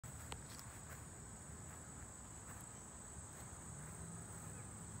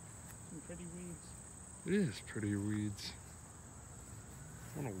It is pretty weeds.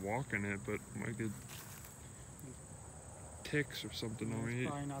 I want to walk in it, but might get ticks or something on me.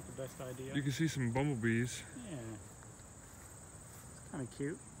 Probably not the best idea. You can see some bumblebees. Yeah. It's kind of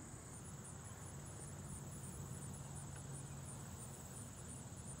cute.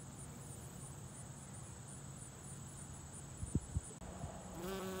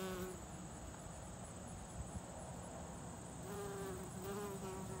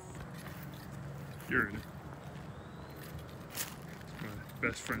 You're in it. My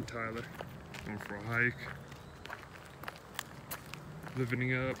best friend Tyler. Going for a hike.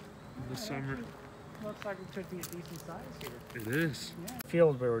 Living up in the summer. Looks like it could be a decent size here. It is. Yeah.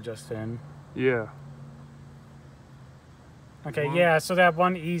 Field we were just in. Yeah. Okay, yeah, so that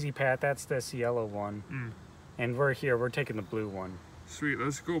one easy path, that's this yellow one. Mm. And we're here, we're taking the blue one. Sweet,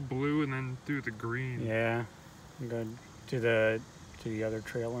 let's go blue and then do the green. Yeah. Go to the other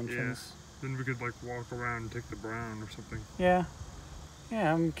trail entrance. Yeah. Then we could like walk around and take the brown or something. Yeah.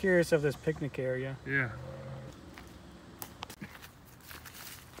 Yeah, I'm curious of this picnic area. Yeah.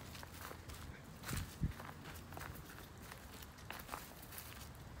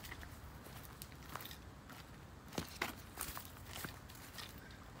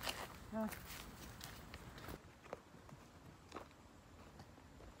 Yeah.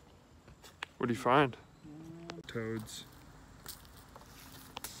 What do you find? Toads.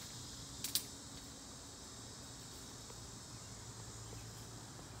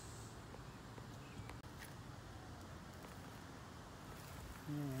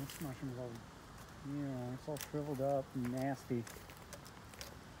 Yeah, this mushroom's all, yeah, it's all shriveled up and nasty.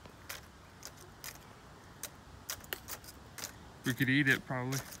 We could eat it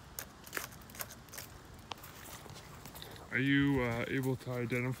probably. Are you able to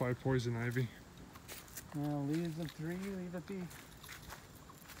identify poison ivy? Leaves of 3, leave it be.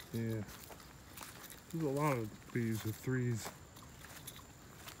 Yeah. There's a lot of leaves with 3s.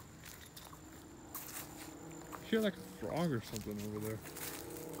 I hear like a frog or something over there.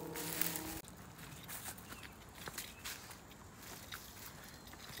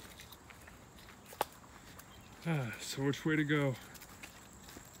 So which way to go?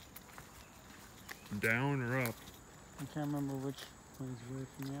 Down or up? I can't remember which way's away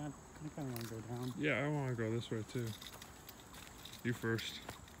from me. I kind of want to go down. Yeah, I want to go this way too. You first.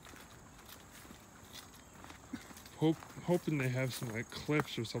 Hoping they have some like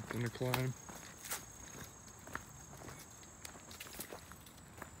cliffs or something to climb.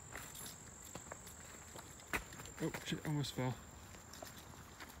 Oh shit, almost fell.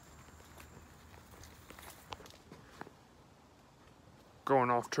 Going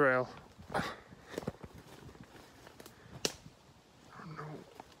off trail. Oh no.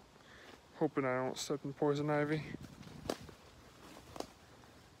 Hoping I don't step in poison ivy.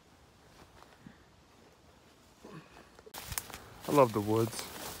 I love the woods.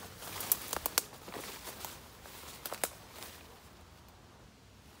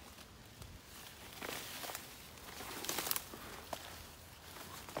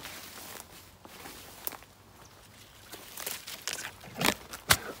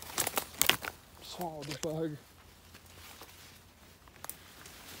 Swallowed the bug.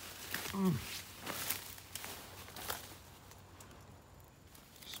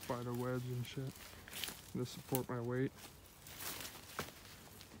 Spider webs and shit to support my weight.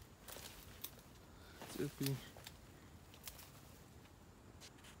 It's iffy.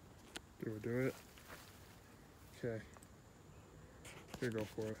 Do I do it? Okay. Here, go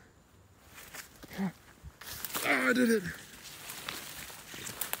for it. Ah, I did it!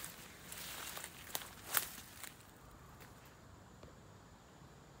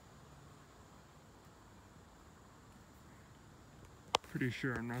 Pretty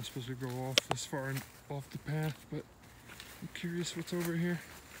sure I'm not supposed to go off this far off the path, but I'm curious what's over here.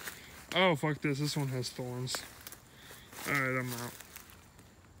 Oh, fuck this. This one has thorns. Alright, I'm out.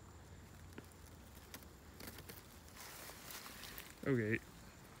 Okay.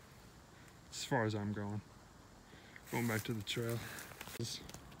 As far as I'm going. Going back to the trail. It's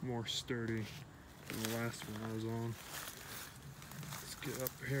more sturdy than the last one I was on. Let's get up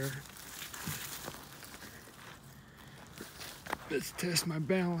here. Let's test my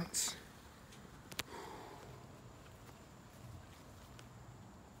balance.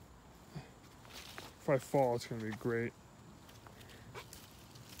 If I fall, it's gonna be great.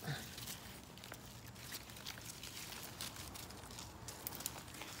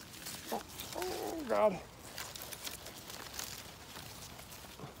 Oh God.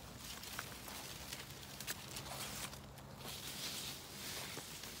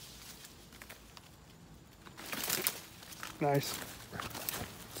 Nice.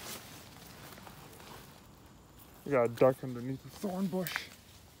 We got a duck underneath the thorn bush.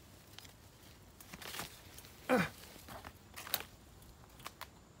 Okay,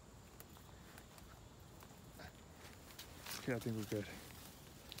 I think we're good.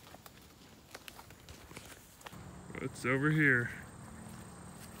 What's over here?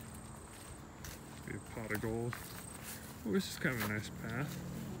 Be a pot of gold. Oh, this is kind of a nice path.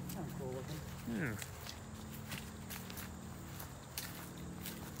 Kind of cool looking. Yeah.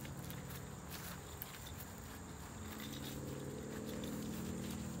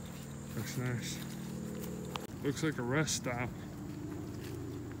 Looks nice. Looks like a rest stop.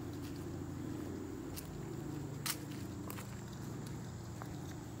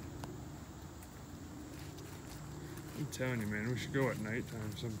 I'm telling you, man, we should go at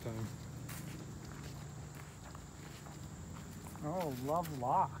nighttime sometime. Oh, Love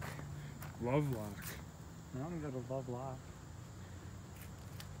Lock. Love Lock. We only go to Love Lock.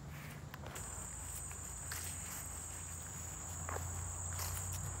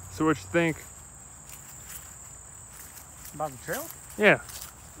 So what you think? About the trail? Yeah,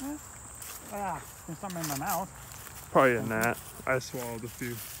 There's something in my mouth. probably a gnat. I swallowed a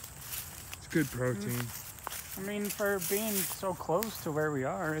few. It's good protein. I mean, for being so close to where we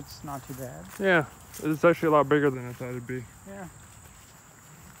are, it's not too bad. Yeah, it's actually a lot bigger than I thought it'd be. Yeah.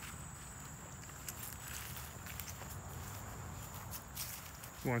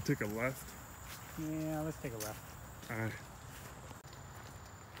 Want to take a left? Yeah, let's take a left. All right.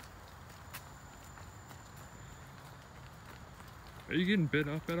 Are you getting bit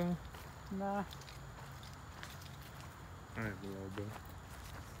up at all? Nah. I am a little bit.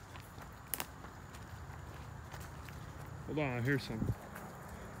 Hold on, I hear something.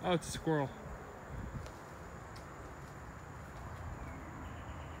 Oh, it's a squirrel.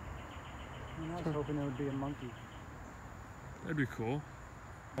 I was hoping it would be a monkey. That'd be cool.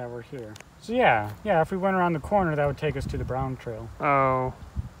 Yeah, we're here. So yeah, if we went around the corner, that would take us to the brown trail. Oh.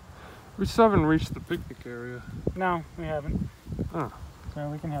 We still haven't reached the picnic area. No, we haven't. Oh. So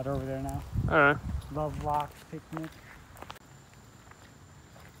we can head over there now. Alright. Love Lock picnic.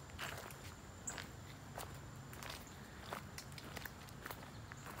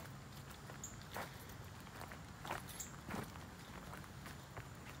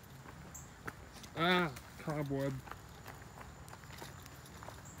 Ah, cobweb.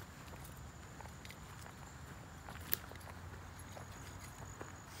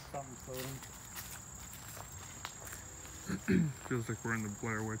 Something floating. Feels like we're in the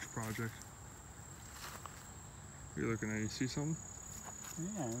Blair Witch Project. You're looking at, you see something?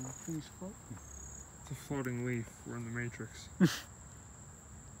 Yeah, everything's floating. It's a floating leaf. We're in the Matrix.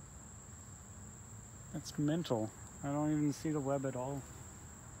 That's mental. I don't even see the web at all.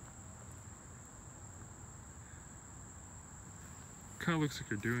 Kind of looks like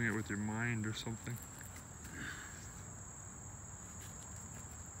you're doing it with your mind or something.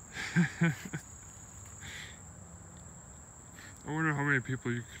 I wonder how many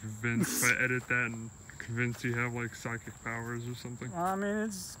people you could convince if I edit that and convince you have like psychic powers or something. I mean,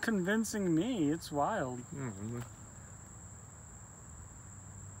 it's convincing me. It's wild. Oh, really?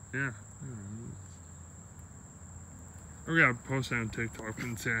 Yeah. We gotta post it on TikTok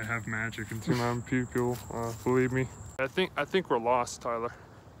and say I have magic and some people believe me. I think we're lost, Tyler.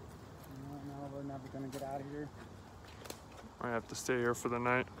 No, we're never gonna get out of here. I have to stay here for the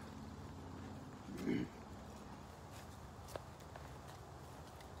night.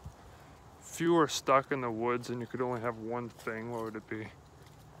 If you were stuck in the woods and you could only have one thing, what would it be?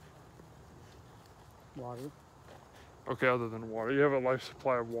 Water. Okay, other than water. You have a life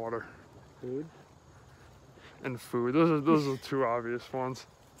supply of water. Food. And food. Those are the two obvious ones.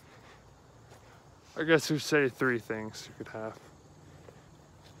 I guess you say three things you could have.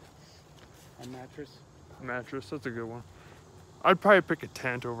 A mattress. A mattress, that's a good one. I'd probably pick a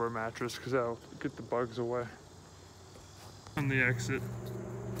tent over a mattress because that'll get the bugs away. On the exit.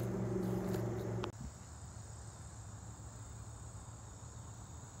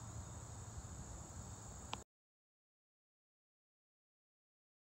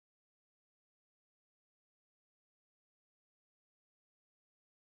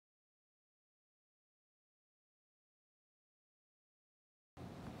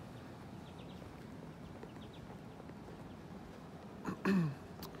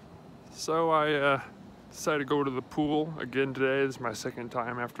 So I decided to go to the pool again today. This is my second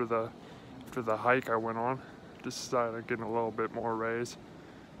time after the hike I went on. Just decided to get a little bit more rays.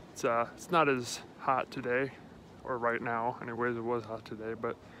 It's not as hot today, or right now. Anyways, it was hot today,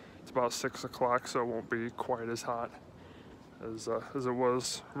 but it's about 6 o'clock, so it won't be quite as hot as it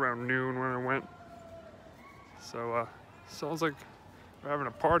was around noon when I went. So sounds like We're having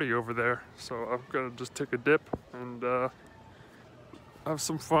a party over there, so I'm gonna just take a dip and have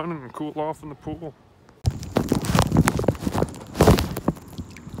some fun and cool off in the pool.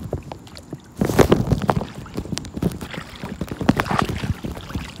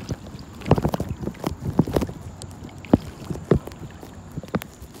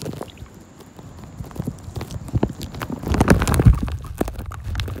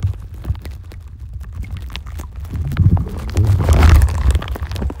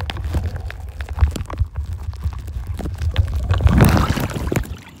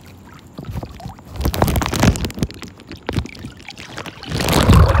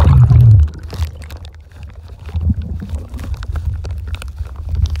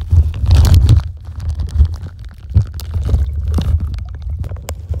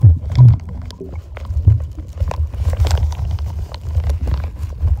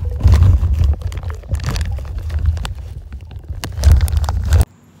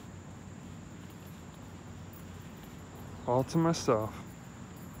 All to myself.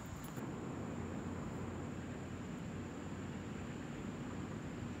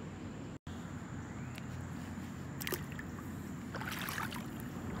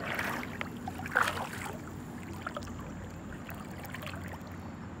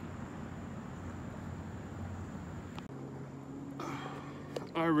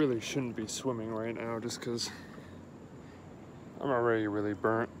 I really shouldn't be swimming right now just because I'm already really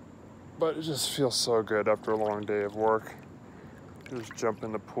burnt. But it just feels so good after a long day of work. Just jump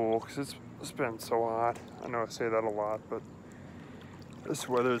in the pool because it's been so hot. I know I say that a lot, but this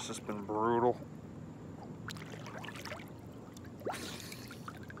weather has just been brutal.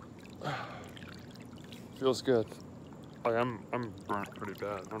 Feels good. Like I'm burnt pretty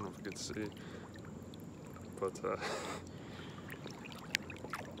bad. I don't know if you can see, but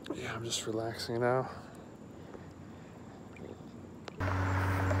yeah, I'm just relaxing now.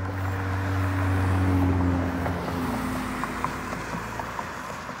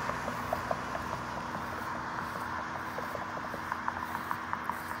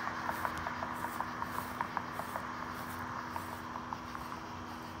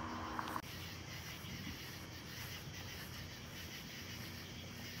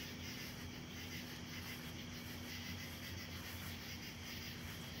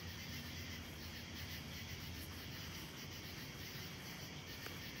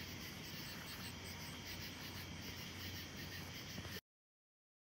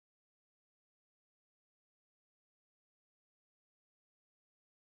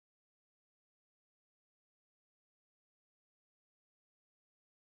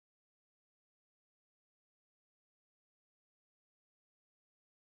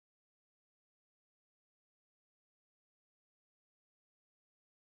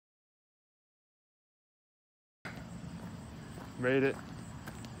 Made it.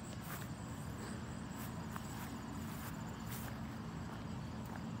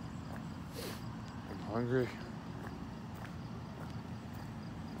 I'm hungry.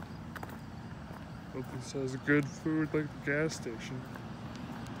 Hope this has good food like the gas station.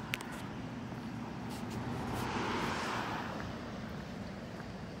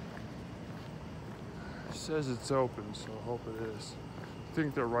 It says it's open, so I hope it is. I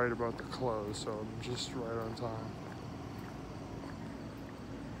think they're right about to close, so I'm just right on time.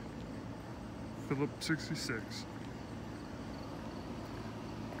 Philip 66.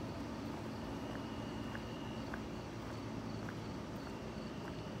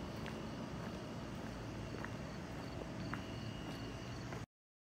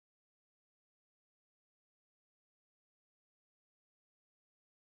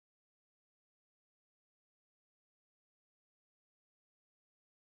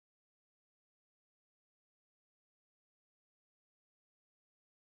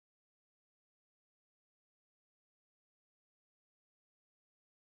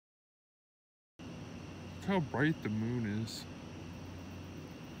 Look how bright the moon is.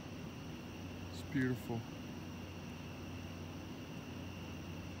 It's beautiful.